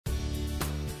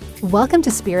Welcome to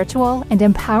Spiritual and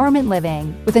Empowerment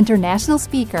Living with international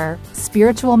speaker,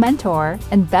 spiritual mentor,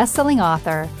 and best-selling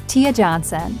author, Tia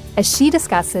Johnson, as she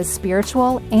discusses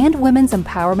spiritual and women's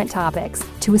empowerment topics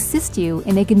to assist you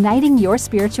in igniting your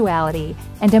spirituality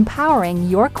and empowering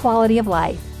your quality of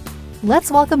life.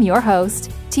 Let's welcome your host,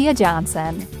 Tia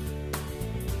Johnson.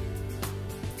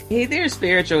 Hey there,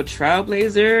 Spiritual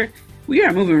Trailblazer. We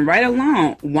are moving right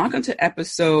along. Welcome to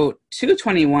episode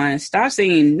 221. Stop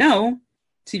saying no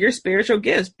to your spiritual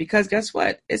gifts, because guess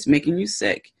what? It's making you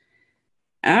sick.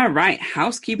 All right,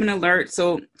 housekeeping alert.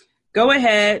 So go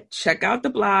ahead, check out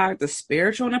the blog, the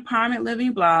Spiritual and Empowerment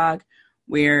Living blog,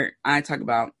 where I talk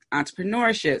about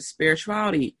entrepreneurship,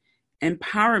 spirituality,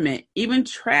 empowerment, even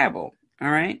travel. All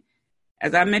right.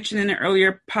 As I mentioned in an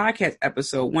earlier podcast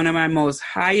episode, one of my most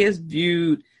highest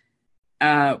viewed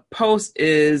posts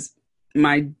is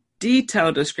my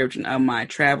detailed description of my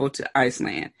travel to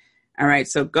Iceland. All right,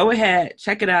 so go ahead,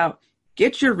 check it out,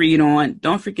 get your read on.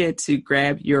 Don't forget to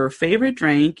grab your favorite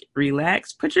drink,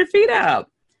 relax, put your feet up.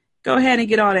 Go ahead and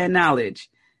get all that knowledge.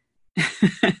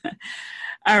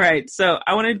 All right, so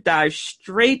I want to dive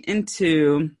straight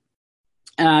into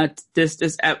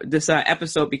this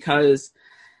episode, because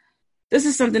this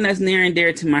is something that's near and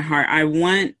dear to my heart. I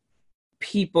want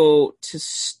people to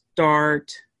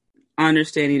start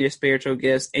understanding their spiritual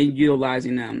gifts and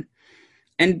utilizing them.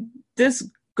 And this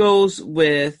goes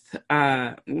with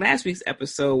last week's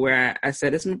episode where I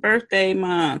said it's my birthday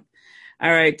month. All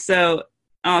right. So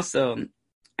also,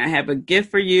 I have a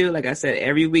gift for you. Like I said,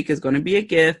 every week is going to be a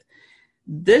gift.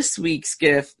 This week's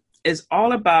gift is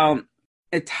all about,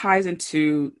 it ties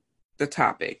into the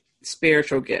topic,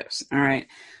 spiritual gifts. All right.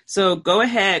 So go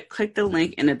ahead, click the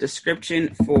link in the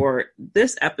description for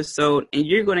this episode, and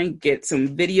you're going to get some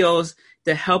videos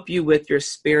to help you with your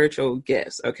spiritual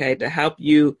gifts, okay? To help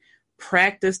you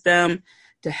practice them,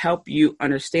 to help you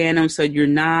understand them, so you're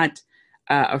not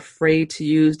afraid to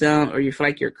use them, or you feel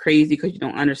like you're crazy because you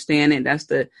don't understand it. That's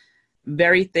the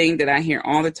very thing that I hear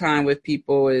all the time with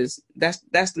people, is that's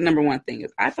the number one thing,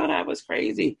 is I thought I was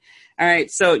crazy. All right,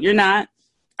 so you're not.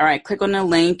 All right, click on the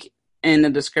link in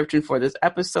the description for this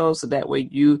episode, so that way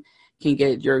you can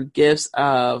get your gifts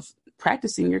of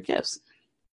practicing your gifts.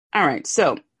 All right,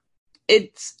 so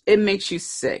it makes you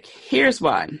sick. Here's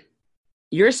why.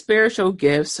 Your spiritual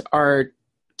gifts are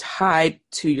tied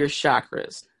to your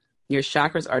chakras. Your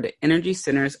chakras are the energy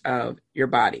centers of your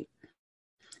body.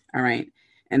 All right,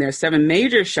 and there are 7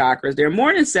 major chakras. There are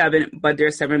more than 7, but there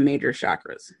are 7 major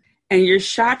chakras. And your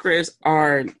chakras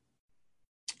are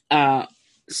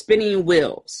spinning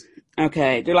wheels.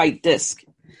 Okay, they're like discs.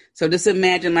 So just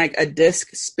imagine like a disc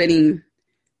spinning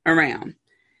around,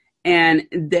 and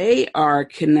they are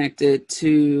connected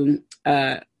to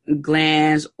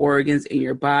glands, organs in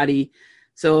your body.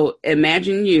 So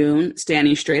imagine you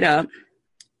standing straight up,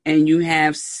 and you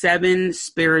have 7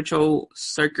 spiritual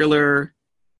circular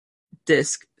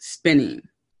discs spinning.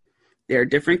 They're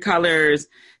different colors.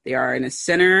 They are in the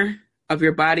center of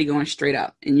your body going straight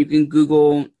up, and you can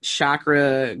Google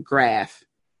chakra graph,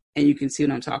 and you can see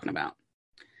what I'm talking about.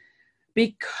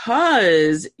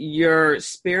 Because your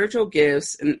spiritual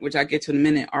gifts, which I'll get to in a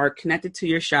minute, are connected to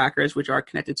your chakras, which are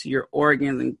connected to your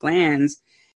organs and glands,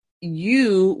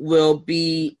 you will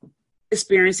be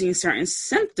experiencing certain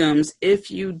symptoms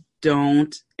if you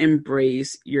don't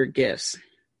embrace your gifts.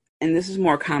 And this is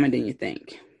more common than you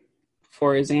think.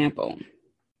 For example,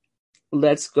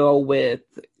 let's go with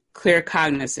clear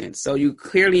cognizance. So you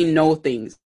clearly know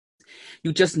things.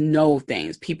 You just know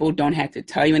things. People don't have to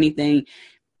tell you anything.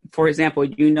 For example,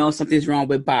 you know something's wrong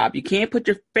with Bob. You can't put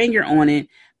your finger on it,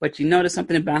 but you notice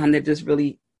something about him that just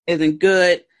really isn't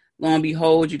good. Lo and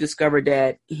behold, you discover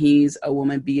that he's a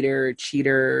woman beater,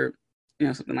 cheater,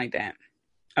 something like that.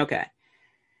 Okay.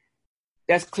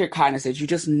 That's clear cognizance. You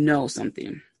just know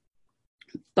something.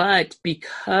 But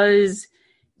because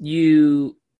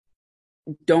you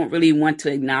don't really want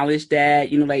to acknowledge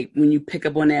that, like when you pick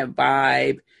up on that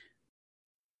vibe,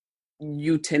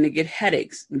 you tend to get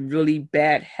headaches, really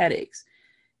bad headaches.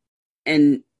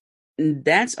 And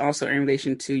that's also in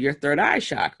relation to your third eye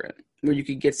chakra, where you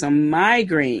could get some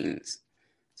migraines.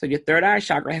 So your third eye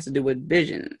chakra has to do with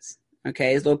visions.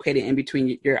 Okay. It's located in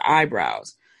between your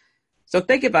eyebrows. So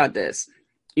think about this.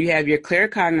 You have your clear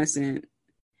cognizant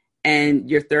and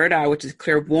your third eye, which is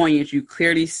clairvoyance. You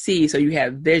clearly see. So you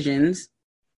have visions,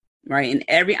 right? And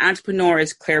every entrepreneur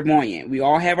is clairvoyant. We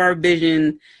all have our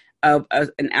vision of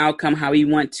an outcome, how we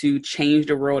want to change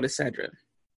the world, etc.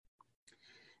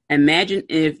 Imagine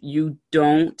if you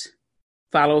don't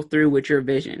follow through with your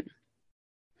vision.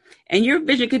 And your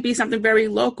vision could be something very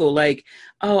local, like,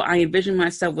 oh, I envision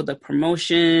myself with a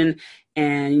promotion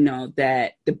and,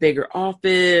 that the bigger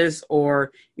office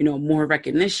or, more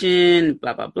recognition,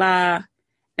 blah, blah, blah.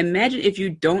 Imagine if you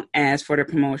don't ask for the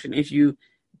promotion, if you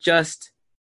just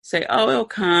say, oh, it'll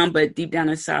come, but deep down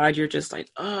inside, you're just like,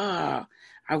 oh,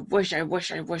 I wish,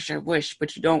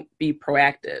 but you don't be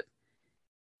proactive.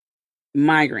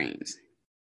 Migraines.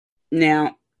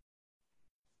 Now,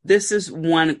 this is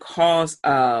one cause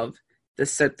of the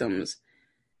symptoms,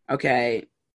 okay?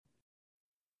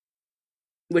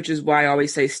 Which is why I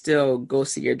always say still go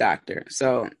see your doctor.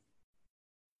 So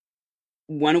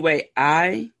one way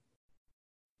I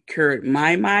cured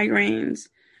my migraines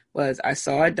was I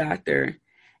saw a doctor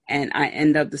and I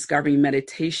ended up discovering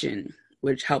meditation,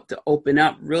 which helped to open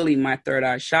up really my third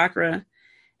eye chakra.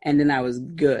 And then I was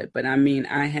good. But I mean,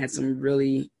 I had some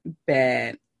really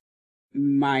bad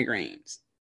migraines.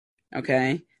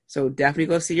 Okay. So definitely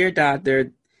go see your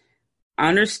doctor.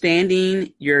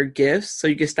 Understanding your gifts so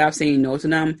you can stop saying no to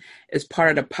them is part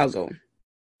of the puzzle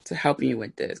to helping you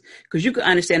with this. Because you can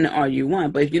understand it all you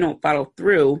want, but if you don't follow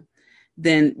through,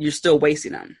 then you're still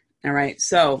wasting them. All right.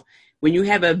 So when you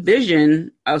have a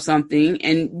vision of something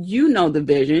and the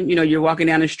vision, you're walking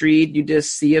down the street, you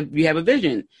just see you have a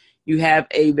vision. You have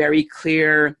a very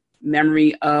clear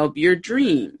memory of your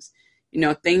dreams.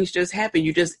 Things just happen.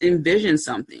 You just envision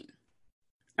something.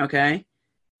 Okay.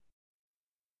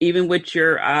 Even with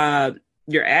your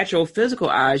actual physical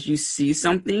eyes, you see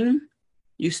something,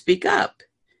 you speak up.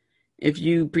 If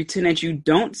you pretend that you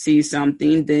don't see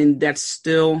something, then that's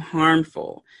still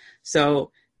harmful.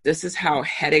 So this is how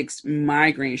headaches,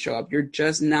 migraines show up. You're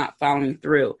just not following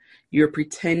through. You're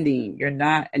pretending. You're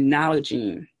not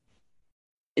acknowledging.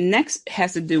 And next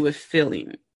has to do with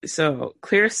feeling. So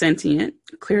clairsentient,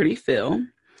 clearly feel.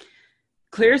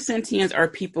 Clairsentients are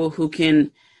people who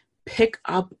can pick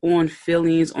up on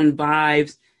feelings, on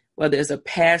vibes, whether it's a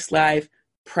past life,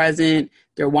 present,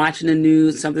 they're watching the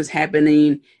news, something's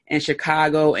happening in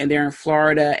Chicago and they're in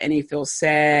Florida and they feel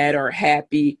sad or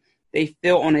happy. They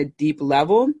feel on a deep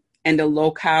level and the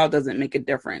locale doesn't make a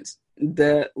difference.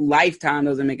 The lifetime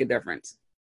doesn't make a difference.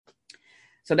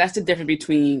 So that's the difference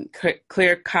between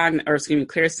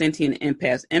clairsentient and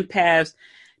empaths. Empaths,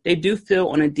 they do feel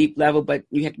on a deep level, but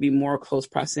you have to be more close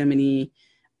proximity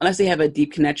unless they have a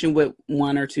deep connection with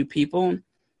one or two people.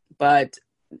 But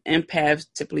empaths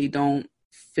typically don't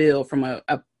feel from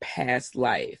a past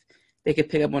life. They can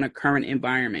pick up on a current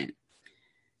environment.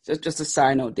 So just a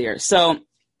side note there. So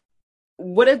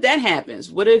what if that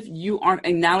happens? What if you aren't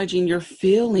acknowledging your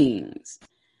feelings?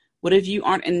 What if you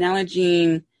aren't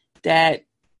acknowledging that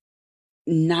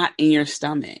knot in your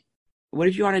stomach? What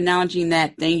if you aren't acknowledging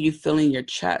that thing you feel in your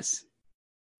chest?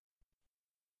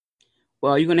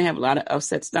 Well, you're going to have a lot of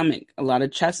upset stomach, a lot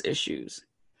of chest issues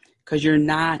because you're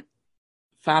not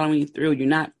following through. You're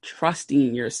not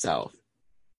trusting yourself.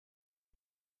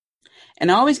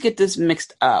 And I always get this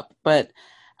mixed up, but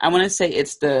I want to say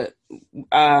it's the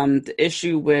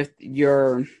issue with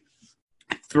your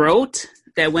throat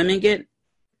that women get.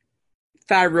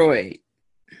 Thyroid.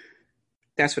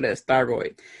 That's what it is,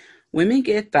 thyroid. Women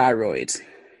get thyroids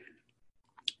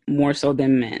more so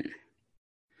than men.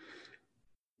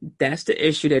 That's the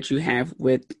issue that you have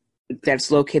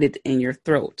that's located in your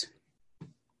throat.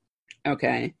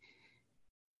 Okay.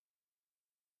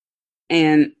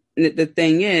 And the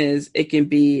thing is, it can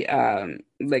be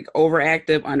like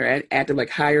overactive, underactive, like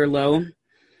high or low.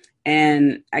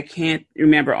 And I can't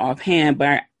remember offhand,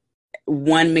 but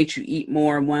one makes you eat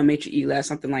more, one makes you eat less,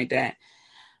 something like that.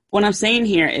 What I'm saying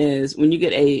here is when you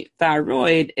get a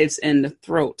thyroid, it's in the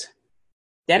throat.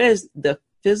 That is the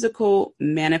physical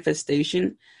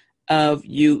manifestation of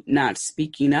you not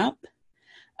speaking up,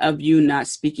 of you not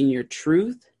speaking your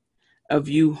truth, of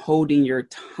you holding your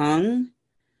tongue.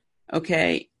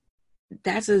 Okay,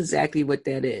 that's exactly what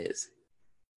that is.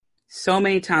 So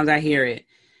many times I hear it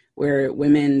where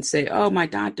women say, oh, my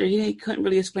doctor, he couldn't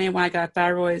really explain why I got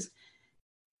thyroids.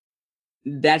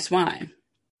 That's why.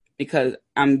 Because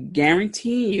I'm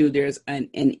guaranteeing you there's an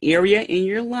area in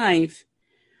your life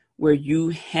where you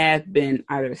have been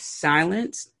either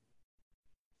silenced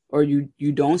or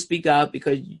you don't speak up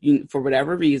because for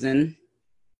whatever reason,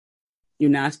 you're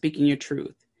not speaking your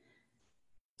truth.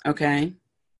 Okay?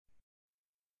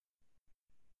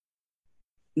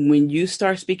 When you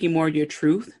start speaking more of your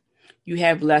truth, you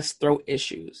have less throat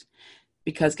issues.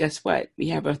 Because guess what? We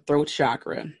have a throat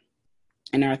chakra.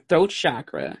 And our throat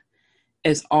chakra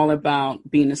is all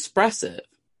about being expressive.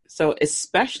 So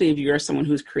especially if you're someone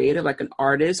who's creative, like an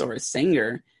artist or a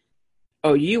singer,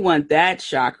 you want that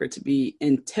chakra to be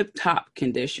in tip-top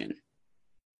condition.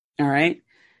 All right?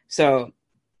 So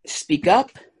speak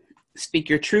up, speak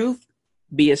your truth,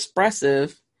 be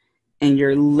expressive, and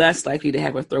you're less likely to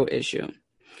have a throat issue. And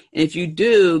if you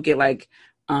do get like,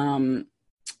 what's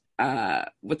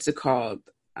it called?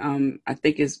 I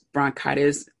think it's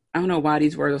bronchitis. I don't know why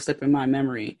these words will slip in my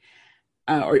memory.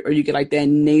 Or you get like that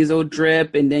nasal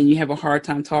drip and then you have a hard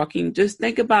time talking. Just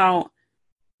think about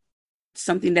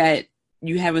something that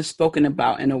you haven't spoken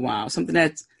about in a while, something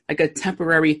that's like a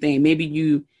temporary thing. Maybe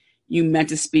you meant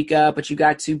to speak up, but you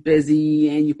got too busy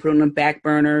and you put it on the back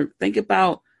burner. Think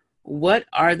about, what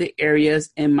are the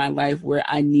areas in my life where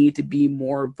I need to be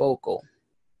more vocal?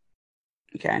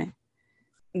 Okay.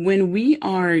 When we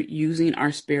are using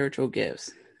our spiritual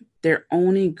gifts, they're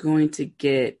only going to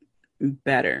get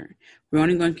better. We're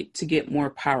only going to get more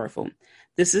powerful.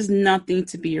 This is nothing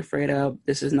to be afraid of.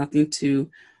 This is nothing to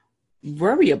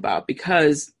worry about,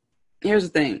 because here's the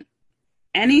thing.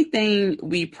 Anything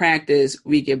we practice,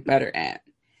 we get better at.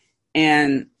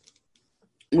 And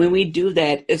when we do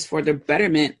that, it's for the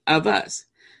betterment of us.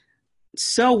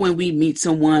 So when we meet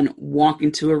someone, walk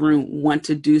into a room, want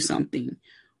to do something,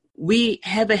 we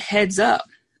have a heads up.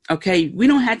 Okay. We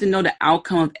don't have to know the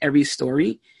outcome of every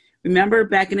story. Remember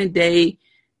back in the day,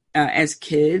 as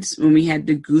kids, when we had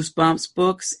the Goosebumps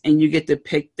books and you get to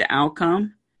pick the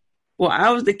outcome? Well,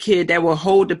 I was the kid that would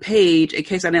hold the page in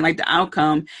case I didn't like the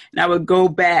outcome, and I would go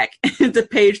back to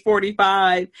page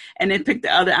 45 and then pick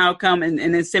the other outcome and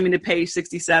then send me to page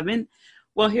 67.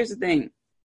 Well, here's the thing.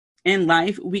 In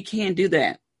life, we can't do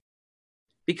that,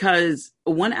 because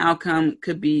one outcome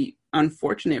could be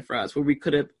unfortunate for us where we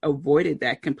could have avoided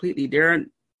that completely. There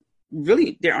aren't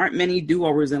many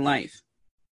do-overs in life.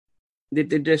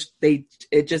 It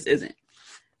just isn't.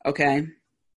 Okay.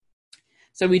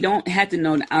 So we don't have to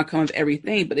know the outcome of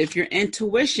everything, but if your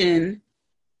intuition,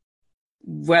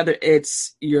 whether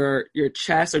it's your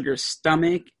chest or your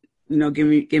stomach,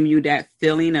 giving you that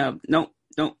feeling of, nope,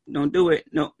 don't do it.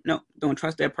 No, don't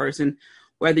trust that person.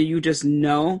 Whether you just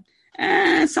know,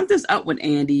 something's up with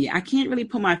Andy. I can't really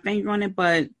put my finger on it,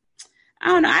 but I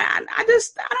don't know. I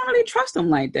don't really trust him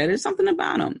like that. There's something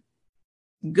about him.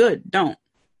 Good. Don't.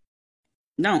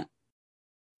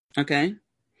 Okay.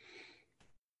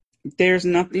 There's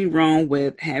nothing wrong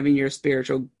with having your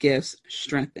spiritual gifts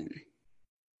strengthened.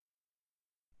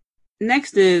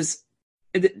 Next is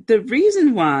the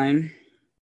reason why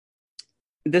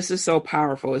this is so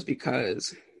powerful is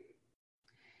because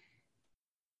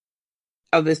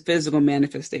of this physical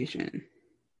manifestation.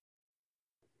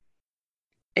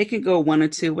 It can go one or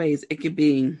two ways. It could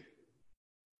be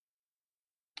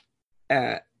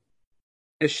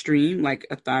extreme, like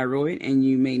a thyroid, and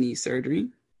you may need surgery.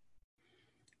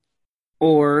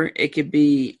 Or it could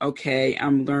be, okay,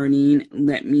 I'm learning,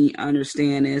 let me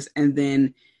understand this. And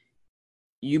then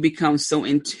you become so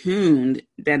in tuned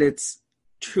that it's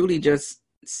truly just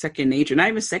second nature. Not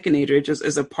even second nature, it just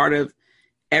is a part of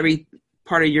every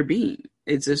part of your being.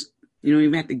 It's just, you don't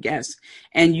even have to guess.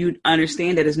 And you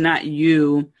understand that it's not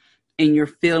you and your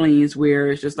feelings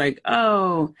where it's just like,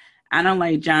 oh, I don't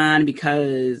like John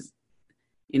because,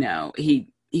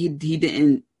 he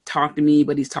didn't talk to me,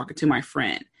 but he's talking to my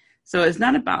friend. So it's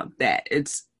not about that.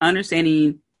 It's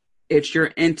understanding it's your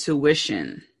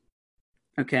intuition,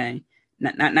 okay?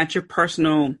 Not your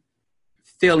personal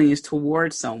feelings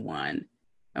towards someone,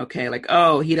 okay? Like,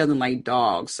 oh, he doesn't like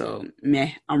dogs, so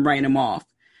meh, I'm writing him off.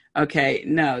 Okay,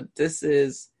 no, this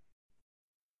is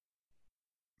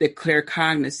the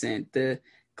claircognizant, the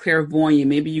clairvoyant.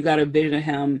 Maybe you got a vision of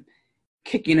him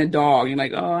kicking a dog. You're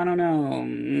like, oh, I don't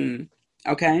know.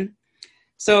 Okay?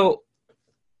 So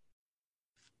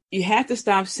you have to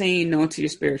stop saying no to your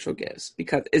spiritual gifts,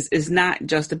 because it's not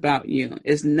just about you.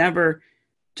 It's never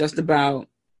just about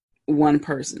one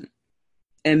person.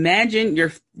 Imagine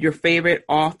your favorite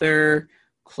author,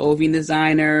 clothing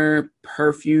designer,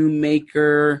 perfume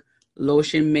maker,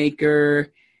 lotion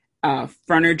maker,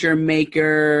 furniture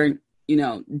maker,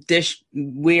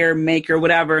 dishware maker,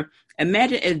 whatever.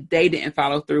 Imagine if they didn't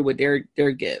follow through with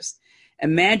their gifts.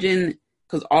 Imagine,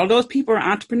 because all those people are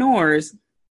entrepreneurs,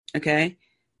 okay?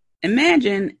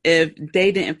 Imagine if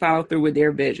they didn't follow through with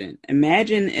their vision.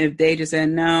 Imagine if they just said,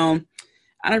 no,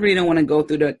 I really don't want to go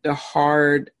through the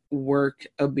hard work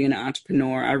of being an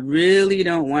entrepreneur. I really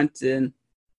don't want to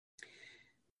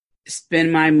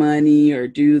spend my money or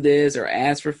do this or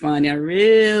ask for funding. I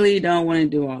really don't want to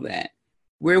do all that.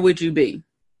 Where would you be?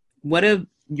 What if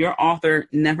your author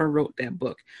never wrote that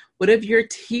book? What if your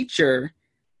teacher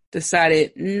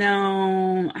decided,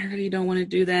 no, I really don't want to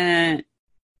do that?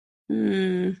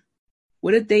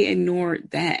 What if they ignored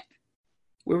that?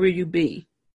 Where would you be?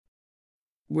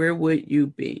 Where would you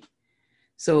be?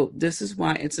 So this is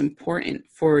why it's important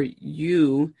for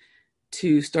you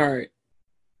to start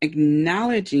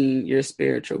acknowledging your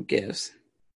spiritual gifts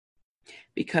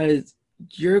because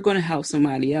you're going to help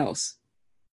somebody else,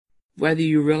 whether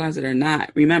you realize it or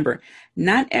not. Remember,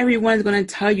 not everyone's going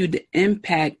to tell you the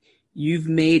impact you've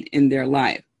made in their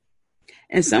life.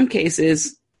 In some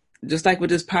cases, just like with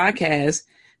this podcast,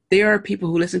 there are people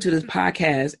who listen to this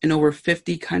podcast in over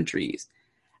 50 countries.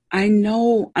 I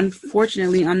know,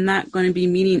 unfortunately, I'm not going to be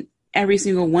meeting every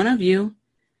single one of you,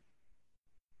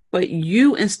 but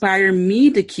you inspire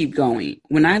me to keep going.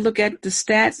 When I look at the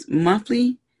stats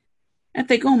monthly, I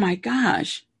think, oh my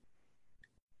gosh,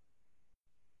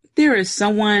 there is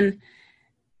someone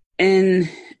in,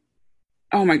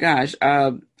 oh my gosh,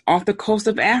 off the coast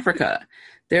of Africa.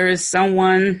 There is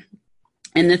someone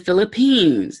in the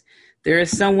Philippines. There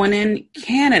is someone in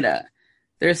Canada.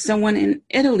 There's someone in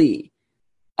Italy,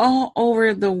 all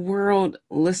over the world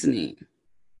listening.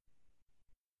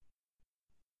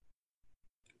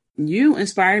 You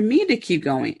inspired me to keep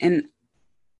going. And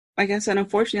like I said,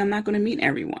 unfortunately, I'm not going to meet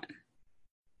everyone.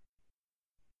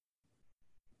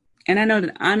 And I know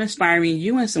that I'm inspiring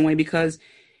you in some way because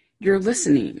you're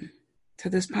listening to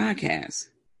this podcast.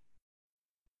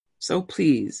 So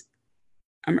please,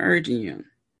 I'm urging you.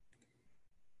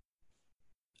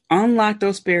 Unlock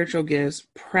those spiritual gifts.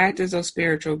 Practice those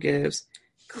spiritual gifts.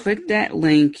 Click that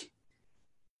link,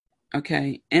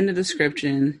 okay, in the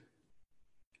description.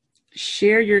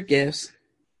 Share your gifts.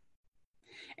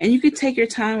 And you can take your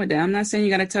time with that. I'm not saying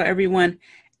you got to tell everyone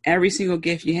every single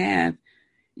gift you have.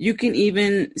 You can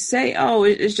even say, oh,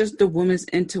 it's just the woman's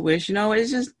intuition. Oh,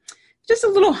 it's just a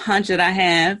little hunch that I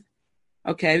have.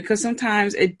 Okay, because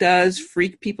sometimes it does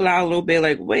freak people out a little bit.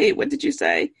 Like, wait, what did you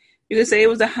say? You can say it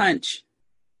was a hunch.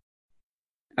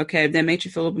 Okay, if that makes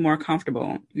you feel a little bit more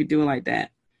comfortable, you can do it like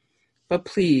that. But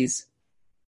please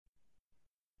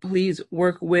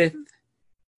work with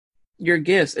your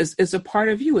gifts. It's a part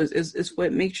of you. It's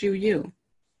what makes you you.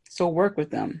 So work with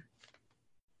them.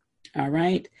 All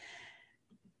right.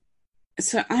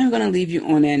 So I'm going to leave you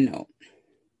on that note.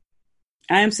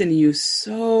 I am sending you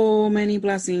so many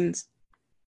blessings.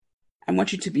 I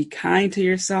want you to be kind to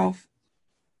yourself.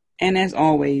 And as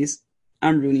always,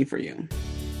 I'm rooting for you.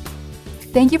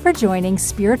 Thank you for joining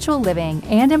Spiritual Living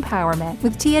and Empowerment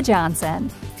with Tia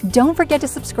Johnson. Don't forget to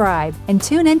subscribe and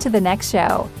tune in to the next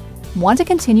show. Want to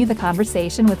continue the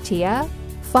conversation with Tia?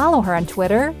 Follow her on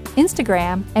Twitter,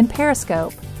 Instagram, and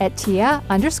Periscope at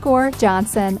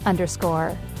Tia_Johnson_.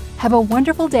 Have a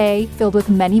wonderful day filled with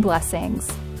many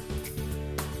blessings.